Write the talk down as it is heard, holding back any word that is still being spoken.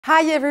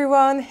Hi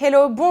everyone,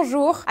 hello,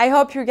 bonjour. I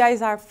hope you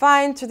guys are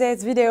fine.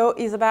 Today's video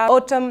is about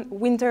autumn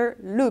winter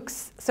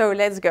looks. So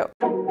let's go.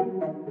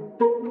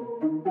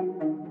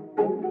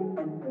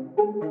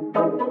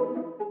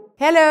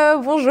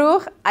 Hello,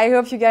 bonjour. I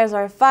hope you guys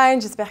are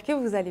fine. J'espère que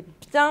vous allez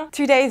bien.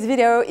 Today's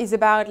video is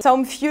about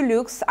some few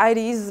looks,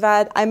 ideas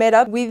that I made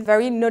up with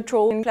very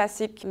neutral and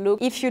classic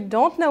look. If you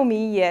don't know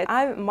me yet,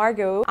 I'm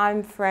Margot.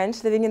 I'm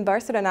French, living in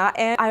Barcelona,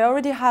 and I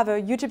already have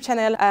a YouTube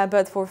channel,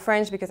 but for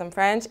French because I'm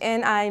French,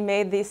 and I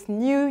made this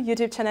new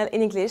YouTube channel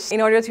in English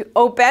in order to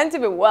open to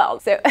the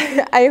world. So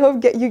I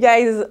hope you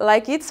guys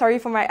like it. Sorry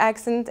for my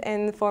accent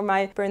and for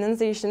my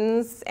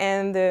pronunciations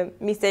and the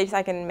mistakes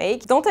I can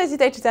make. Don't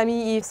hesitate to tell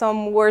me if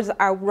some words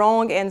are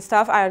wrong and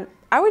stuff.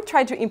 I will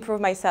try to improve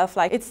myself.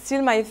 Like, it's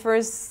still my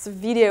first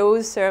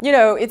video, so you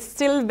know, it's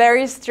still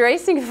very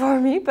stressing for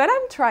me, but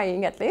I'm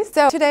trying at least.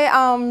 So today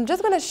I'm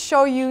just gonna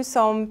show you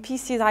some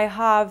pieces I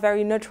have,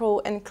 very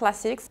neutral and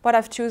classics, what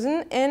I've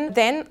chosen, and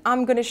then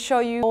I'm gonna show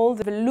you all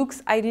the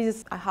looks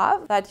ideas I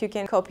have that you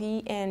can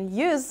copy and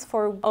use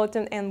for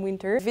autumn and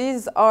winter.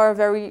 These are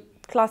very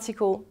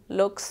classical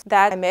looks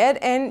that I made,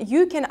 and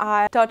you can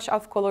add a touch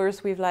of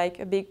colors with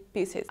like big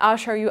pieces. I'll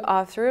show you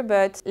after,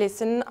 but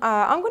listen,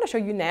 I'm gonna show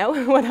you now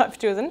what I've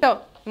chosen.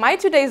 So my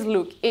today's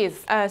look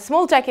is a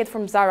small jacket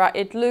from Zara.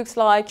 It looks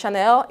like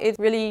Chanel. It's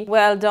really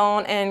well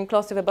done and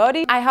close to the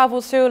body. I have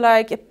also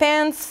like a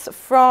pants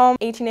from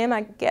H&M,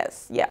 I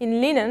guess, yeah,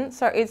 in linen,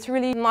 so it's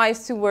really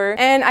nice to wear.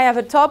 And I have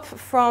a top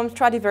from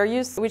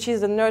Stradivarius, which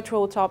is a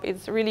neutral top.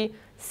 It's really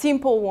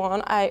simple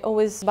one. I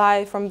always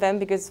buy from them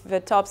because the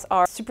tops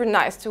are super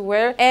nice to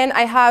wear. And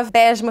I have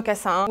beige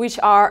moccasins, which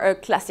are a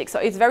classic, so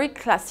it's very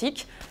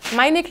classic.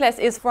 My necklace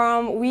is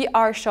from We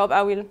Are Shop.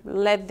 I will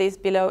let this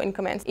below in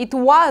comments. It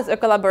was a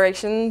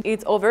collaboration,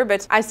 it's over,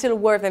 but I still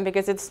wear them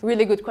because it's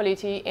really good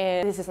quality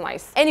and this is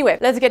nice. Anyway,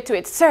 let's get to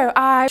it. So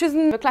I've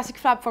chosen the classic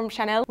flap from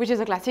Chanel, which is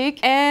a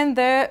classic, and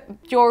the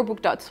Dior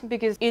Book Dot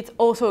because it's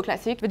also a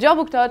classic. The Dior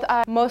Book Dot,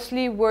 I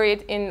mostly wear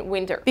it in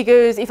winter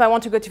because if I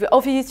want to go to the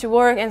office to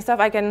work and stuff,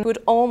 I can put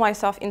all my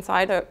stuff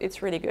inside, so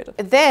it's really good.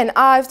 Then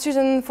I've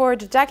chosen for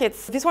the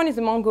jackets. This one is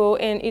a Margot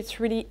and it's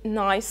really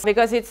nice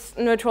because it's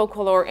neutral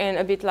color and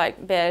a bit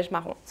like beige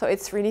marron, so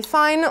it's really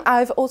fine.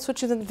 I've also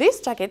chosen this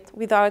jacket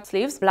without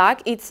sleeves,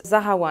 black. It's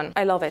Zara one.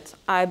 I love it.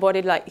 I bought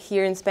it like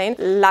here in Spain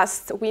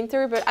last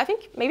winter, but I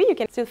think maybe you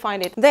can still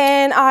find it.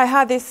 Then I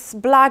have this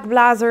black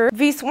blazer.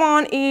 This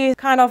one is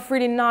kind of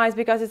really nice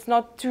because it's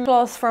not too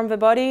close from the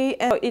body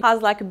and it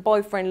has like a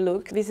boyfriend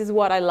look. This is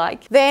what I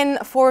like. Then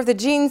for the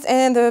jeans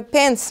and the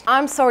pants,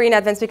 I'm sorry in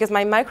advance because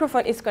my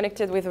microphone is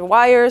connected with a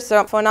wire,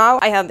 so for now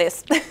I have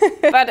this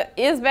but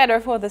it's better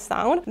for the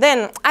sound.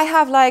 Then I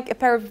have like a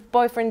pair of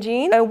boyfriend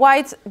jeans, a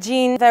white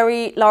jean,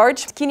 very large,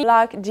 skinny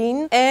black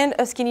jean, and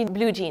a skinny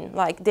blue jean,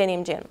 like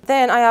denim jean.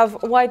 Then I have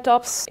white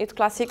tops, it's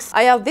classics.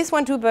 I have this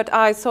one too, but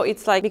I saw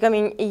it's like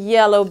becoming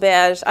yellow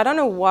beige. I don't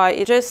know why,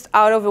 it's just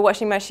out of the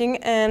washing machine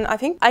and I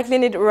think I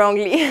cleaned it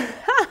wrongly.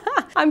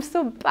 I'm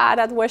so bad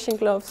at washing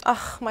clothes.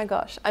 Oh my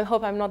gosh, I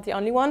hope I'm not the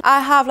only one.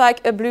 I have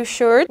like a blue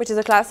shirt, which is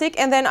a classic,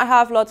 and then I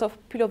have lots of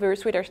pullover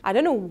sweaters. I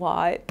don't know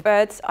why,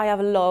 but I have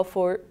a love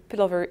for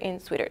pullover and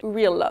sweater,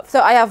 real love.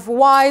 So I have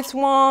white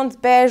ones,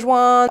 beige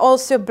ones,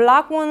 also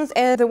black ones,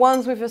 and the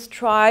ones with the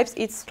stripes.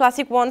 It's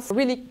classic ones,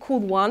 really cool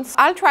ones.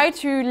 I'll try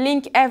to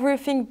link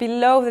everything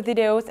below the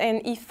videos,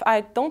 and if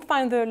I don't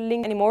find the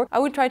link anymore, I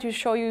will try to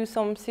show you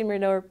some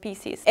similar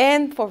pieces.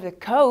 And for the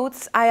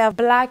coats, I have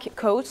black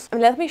coats. And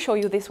let me show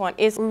you this one.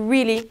 It's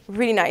really,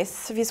 really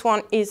nice. This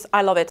one is,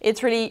 I love it.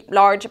 It's really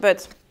large,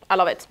 but I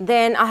love it.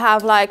 Then I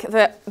have like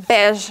the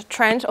beige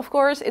trench, of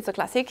course, it's a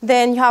classic.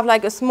 Then you have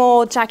like a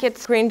small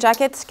jacket, green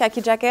jacket,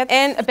 khaki jacket,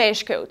 and a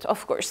beige coat,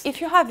 of course. If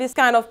you have this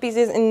kind of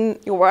pieces in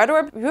your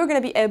wardrobe, you're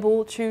gonna be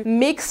able to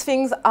mix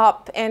things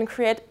up and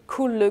create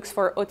cool looks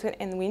for autumn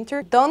and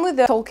winter. Done with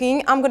the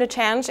talking, I'm gonna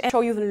change and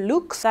show you the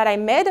looks that I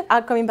made.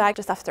 I'll coming back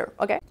just after,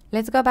 okay?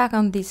 Let's go back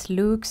on this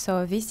look.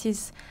 So this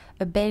is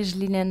a beige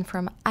linen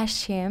from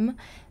H&M.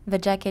 The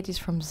jacket is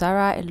from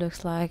Zara. It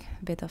looks like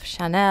a bit of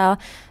Chanel.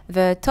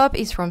 The top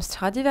is from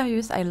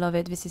Stradivarius. I love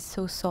it. This is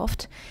so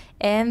soft.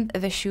 And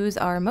the shoes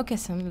are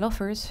moccasin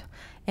loafers.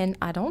 And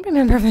I don't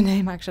remember the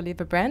name, actually,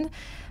 the brand.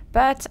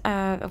 But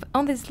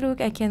on this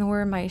look, I can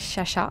wear my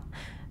Chacha.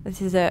 This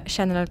is a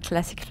Chanel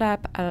classic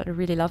flap. I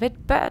really love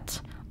it.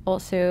 But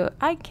also,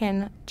 I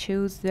can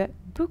choose the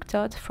Book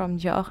Dot from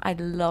Dior. I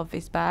love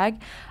this bag.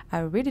 I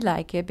really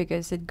like it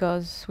because it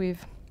goes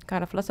with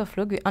kind of lots of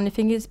look. The only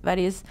thing is that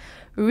is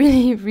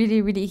really,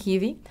 really, really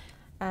heavy.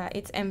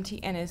 It's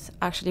empty and it's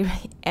actually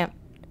really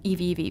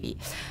heavy.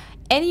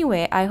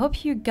 Anyway, I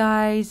hope you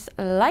guys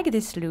like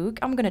this look.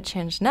 I'm gonna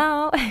change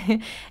now.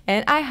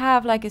 And I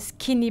have like a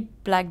skinny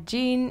black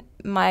jean,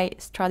 my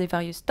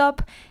Stradivarius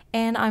top,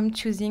 and I'm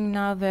choosing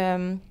now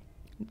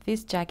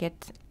this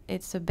jacket.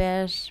 It's a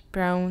beige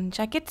brown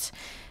jacket.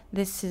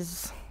 This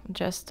is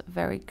just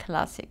very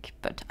classic,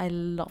 but I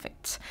love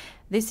it.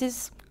 This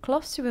is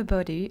close to the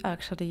body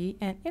actually,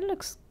 and it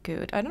looks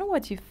good. I don't know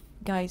what you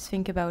guys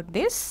think about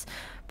this,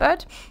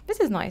 but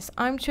this is nice.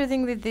 I'm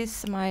choosing with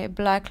this my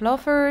black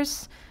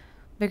loafers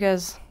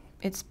because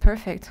it's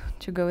perfect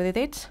to go with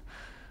it.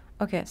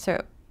 Okay,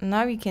 so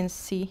now you can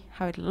see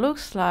how it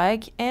looks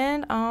like,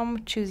 and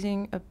I'm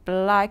choosing a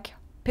black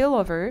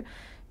pullover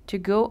to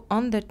go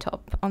on the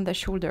top, on the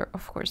shoulder,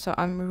 of course. So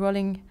I'm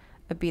rolling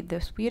a bit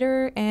the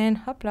sweater, and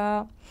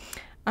hopla,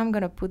 I'm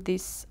gonna put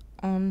this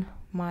on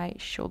my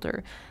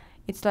shoulder.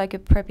 It's like a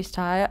preppy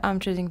style. I'm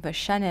choosing the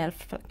Chanel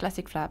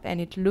classic flap, and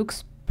it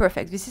looks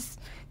perfect. This is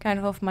kind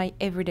of my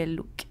everyday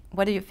look.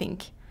 What do you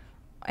think?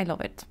 I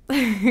love it.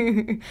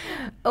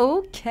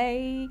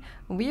 Okay,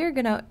 we're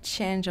gonna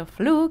change of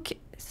look.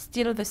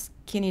 Still the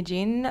skinny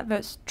jean,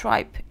 the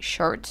stripe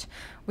shirt,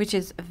 which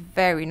is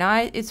very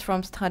nice. It's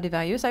from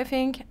Stradivarius, I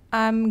think.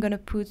 I'm gonna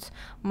put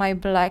my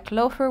black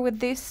loafer with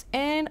this,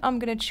 and I'm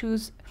gonna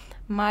choose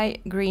my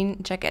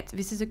green jacket.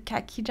 This is a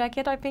khaki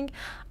jacket, I think.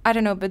 I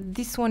don't know, but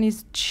this one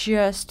is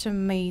just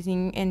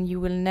amazing, and you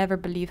will never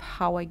believe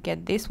how I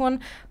get this one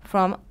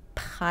from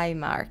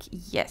Primark.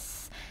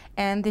 Yes.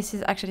 And this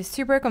is actually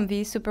super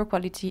comfy, super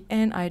quality,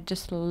 and I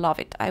just love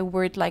it. I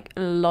wear it like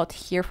a lot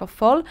here for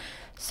fall.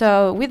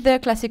 So with the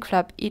classic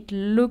flap, it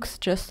looks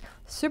just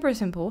super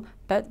simple,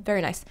 but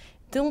very nice.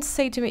 Don't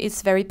say to me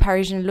it's very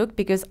Parisian look,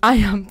 because I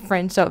am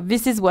French, so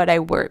this is what I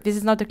wear. This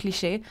is not a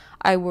cliche.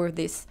 I wear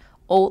this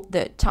all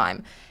the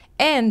time.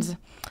 And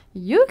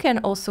you can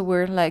also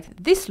wear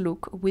like this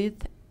look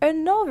with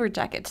another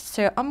jacket.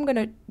 So I'm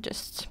gonna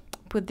just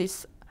put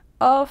this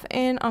off,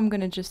 and I'm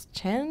gonna just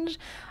change.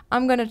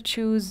 I'm gonna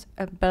choose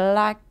a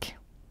black.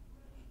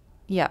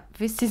 Yeah,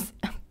 this is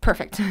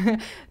perfect.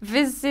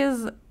 This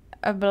is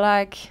a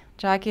black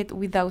jacket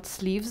without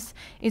sleeves.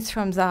 It's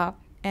from Zara,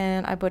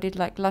 and I bought it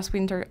like last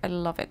winter. I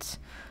love it.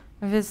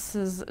 This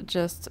is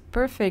just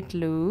perfect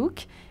look,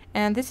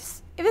 and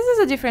this is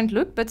a different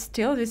look, but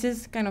still this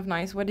is kind of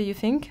nice. What do you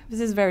think? This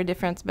is very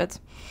different, but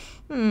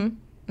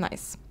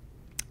nice.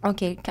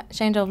 Okay,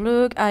 change of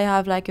look. I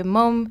have like a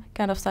mom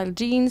kind of style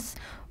jeans,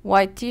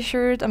 white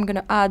t-shirt. I'm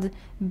gonna add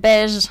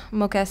beige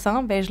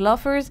moccasin, beige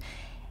loafers.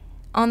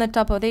 On the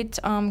top of it,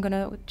 I'm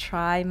gonna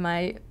try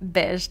my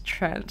beige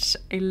trench.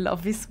 I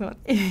love this one.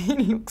 It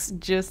looks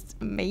just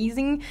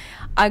amazing.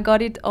 I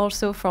got it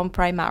also from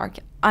Primark.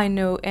 I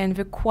know, and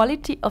the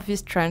quality of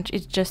this trench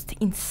is just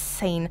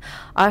insane.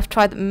 I've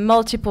tried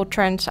multiple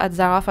trench at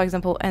Zara, for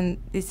example, and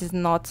this is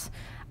not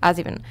as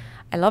even.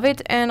 I love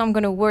it, and I'm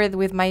gonna wear it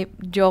with my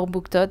Dior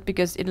book tote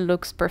because it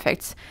looks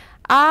perfect.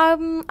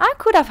 I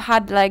could have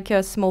had like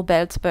a small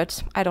belt,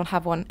 but I don't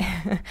have one.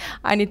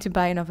 I need to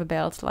buy another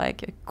belt,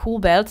 like a cool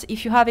belt.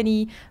 If you have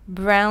any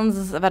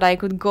brands that I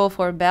could go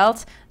for a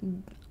belt,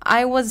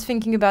 I was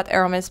thinking about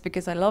Hermes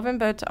because I love them,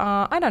 but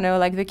I don't know,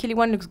 like the Kili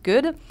one looks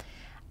good.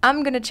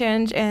 I'm gonna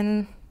change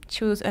and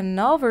choose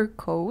another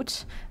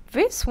coat.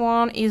 This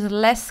one is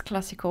less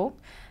classical.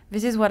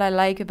 This is what I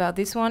like about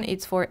this one.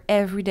 It's for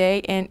every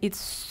day, and it's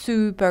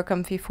super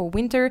comfy for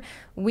winter.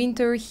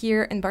 Winter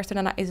here in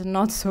Barcelona is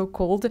not so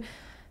cold,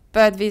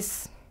 but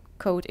this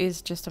coat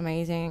is just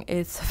amazing.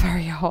 It's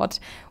very hot.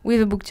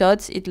 With a book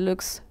tote, it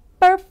looks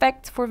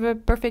perfect for the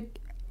perfect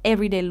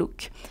everyday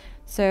look.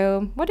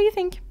 So what do you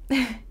think?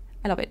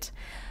 I love it.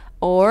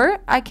 Or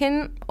I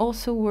can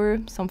also wear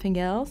something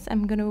else.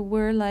 I'm gonna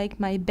wear like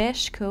my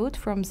beige coat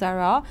from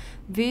Zara.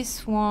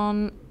 This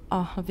one,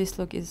 oh, this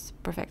look is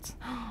perfect.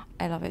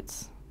 I love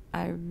it.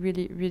 I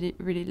really, really,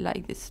 really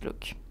like this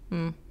look.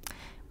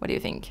 What do you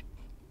think?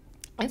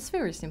 It's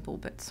very simple,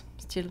 but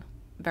still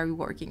very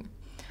working.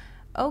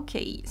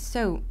 Okay,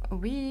 so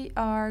we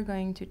are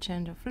going to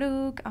change of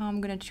look. I'm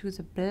gonna choose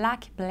a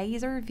black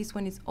blazer. This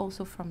one is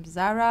also from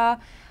Zara.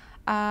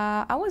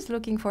 I was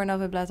looking for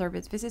another blazer,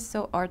 but this is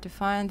so hard to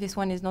find. This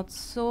one is not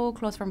so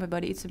close from my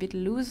body. It's a bit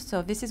loose,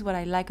 so this is what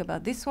I like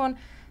about this one.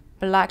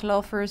 Black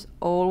loafers,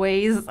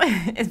 always.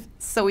 It's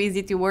so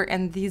easy to wear,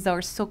 and these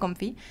are so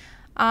comfy.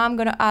 I'm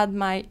gonna add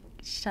my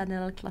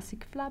Chanel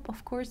classic flap,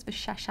 of course, the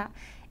Chacha,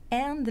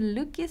 and the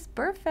look is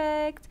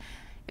perfect.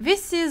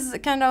 This is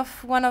kind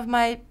of one of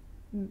my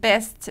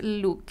best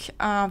look.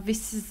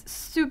 This is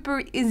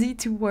super easy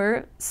to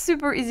wear,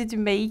 super easy to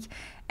make,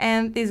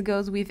 and this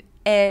goes with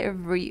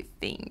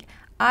everything.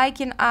 I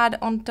can add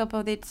on top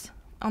of it,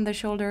 on the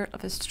shoulder,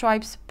 of a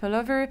stripes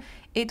pullover.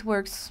 It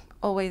works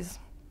always.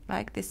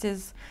 Like this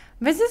is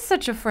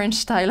such a French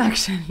style,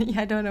 actually.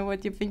 I don't know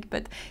what you think,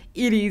 but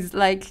it is,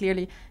 like,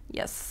 clearly.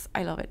 Yes,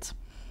 I love it.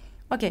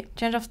 Okay,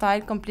 change of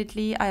style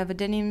completely. I have a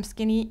denim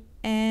skinny,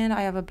 and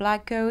I have a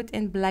black coat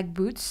and black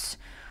boots.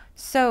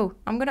 So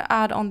I'm gonna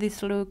add on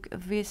this look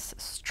this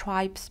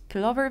stripes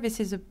pullover. This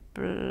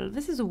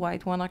is a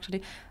white one,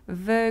 actually.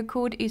 The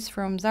coat is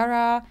from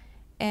Zara,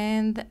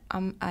 and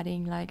I'm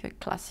adding like a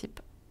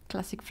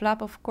classic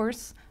flap, of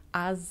course,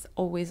 as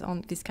always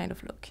on this kind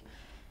of look.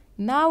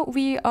 Now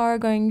we are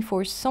going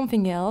for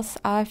something else.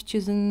 I've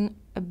chosen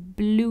a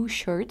blue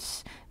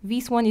shirt.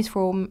 This one is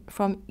from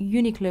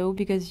Uniqlo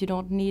because you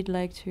don't need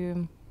like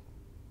to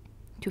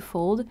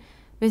fold.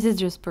 This is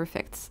just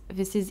perfect.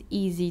 This is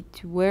easy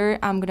to wear.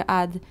 I'm gonna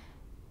add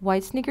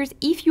white sneakers.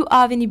 If you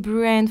have any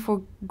brand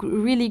for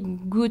really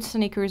good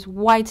sneakers,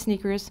 white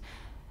sneakers,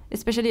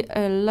 especially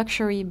a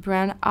luxury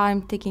brand,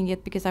 I'm taking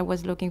it because I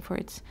was looking for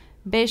it.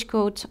 Beige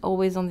coat,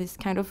 always on this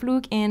kind of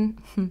look, and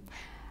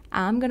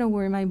I'm gonna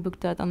wear my book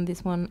dot on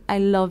this one. I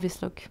love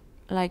this look.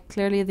 Like,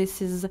 clearly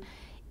this is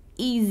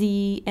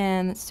easy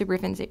and super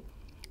fancy.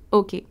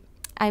 Okay,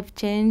 I've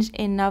changed,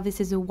 and now this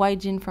is a white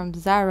jean from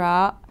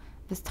Zara,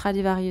 the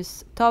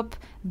Stradivarius top,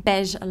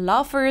 beige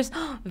loafers.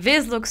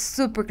 This looks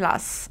super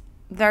class,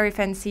 very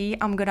fancy.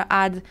 I'm gonna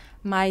add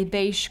my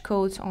beige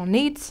coat on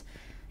it.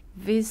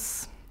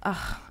 This,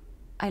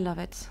 I love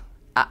it.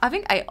 I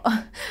think I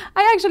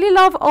actually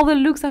love all the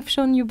looks I've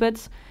shown you,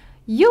 but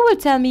you will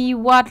tell me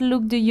what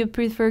look do you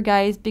prefer,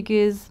 guys,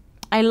 because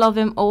I love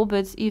them all.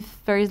 But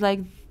if there is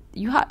like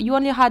you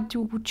only had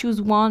to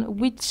choose one,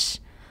 which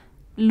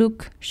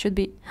look should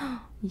be?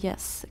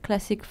 Yes,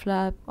 classic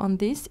flap on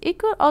this. It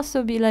could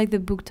also be like the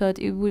book top.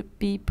 It would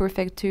be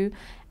perfect too.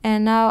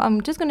 And now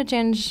I'm just gonna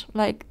change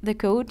like the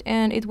coat,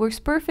 and it works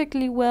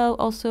perfectly well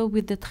also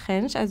with the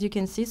trench, as you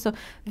can see. So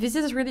this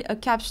is really a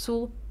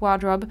capsule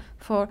wardrobe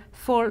for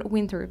fall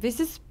winter. This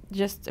is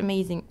just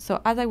amazing.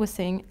 So as I was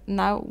saying,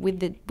 now with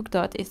the book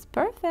dot is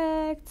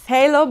perfect.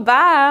 Hello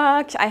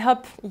back! I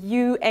hope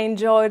you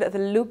enjoyed the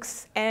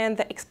looks and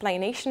the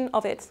explanation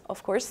of it,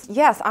 of course.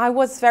 Yes, I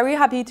was very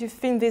happy to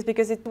film this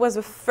because it was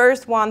the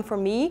first one for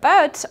me,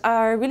 but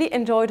I really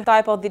enjoyed the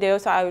type of video,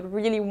 so I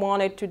really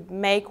wanted to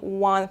make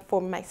one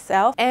for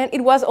myself. And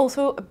it was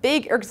also a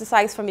big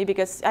exercise for me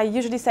because I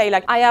usually say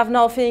like, I have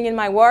nothing in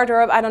my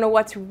wardrobe, I don't know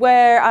what to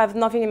wear, I have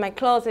nothing in my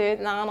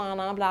closet, nah,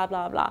 blah,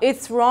 blah, blah.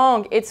 It's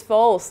wrong, it's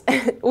false.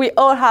 We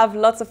all have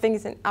lots of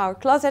things in our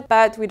closet,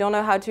 but we don't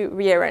know how to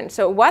rearrange.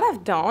 So what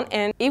I've done,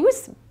 and it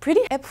was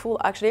pretty helpful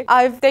actually,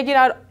 I've taken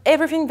out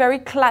everything very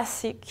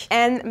classic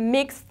and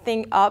mixed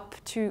things up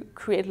to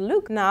create a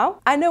look.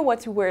 Now I know what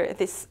to wear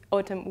this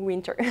autumn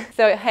winter.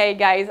 So hey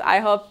guys, I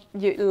hope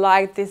you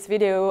liked this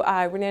video.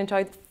 I really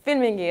enjoyed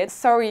filming it.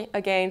 Sorry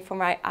again for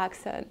my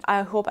accent.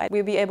 I hope I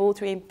will be able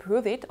to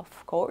improve it,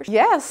 of course.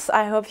 Yes,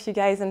 I hope you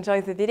guys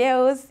enjoyed the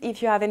videos.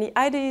 If you have any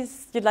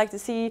ideas you'd like to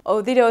see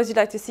or videos you'd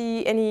like to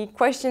see, any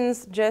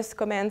questions, just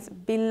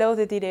comment below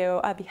the video.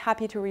 I'll be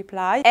happy to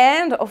reply.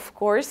 And of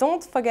course,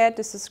 don't forget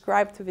to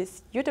subscribe to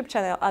this YouTube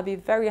channel. I'll be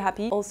very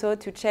happy also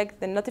to check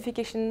the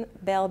notification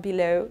bell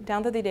below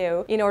down the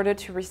video in order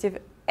to receive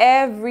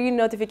every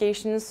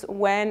notifications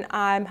when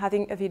I'm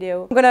having a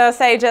video. I'm gonna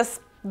say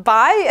just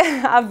bye,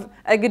 have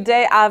a good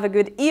day, have a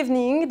good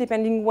evening,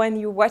 depending when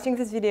you're watching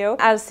this video.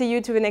 I'll see you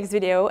to the next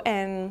video,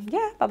 and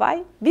yeah, bye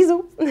bye,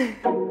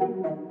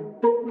 bisous.